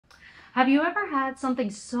Have you ever had something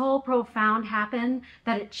so profound happen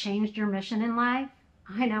that it changed your mission in life?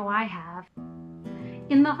 I know I have.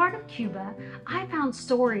 In the heart of Cuba, I found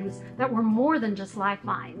stories that were more than just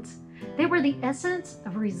lifelines. They were the essence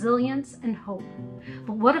of resilience and hope.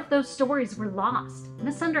 But what if those stories were lost,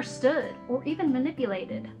 misunderstood, or even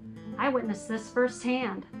manipulated? I witnessed this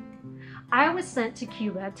firsthand. I was sent to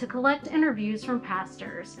Cuba to collect interviews from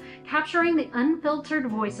pastors, capturing the unfiltered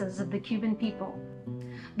voices of the Cuban people.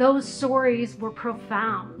 Those stories were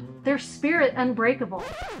profound, their spirit unbreakable.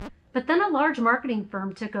 But then a large marketing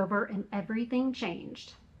firm took over and everything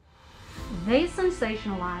changed. They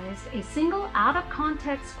sensationalized a single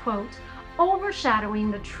out-of-context quote, overshadowing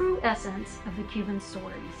the true essence of the Cuban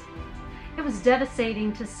stories. It was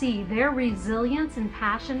devastating to see their resilience and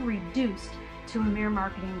passion reduced to a mere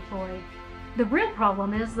marketing ploy. The real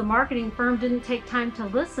problem is the marketing firm didn't take time to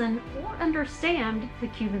listen or understand the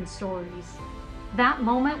Cuban stories. That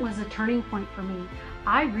moment was a turning point for me.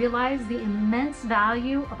 I realized the immense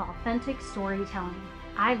value of authentic storytelling.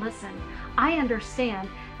 I listen, I understand,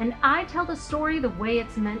 and I tell the story the way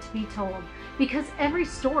it's meant to be told, because every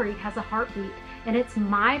story has a heartbeat, and it's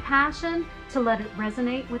my passion to let it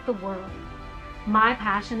resonate with the world. My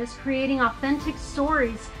passion is creating authentic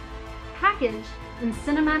stories packaged in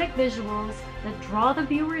cinematic visuals that draw the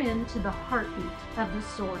viewer into the heartbeat of the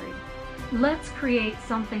story. Let's create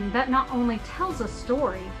something that not only tells a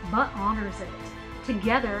story, but honors it.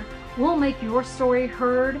 Together, we'll make your story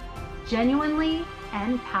heard genuinely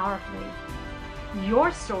and powerfully.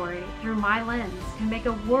 Your story through my lens can make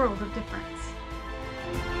a world of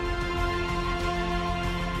difference.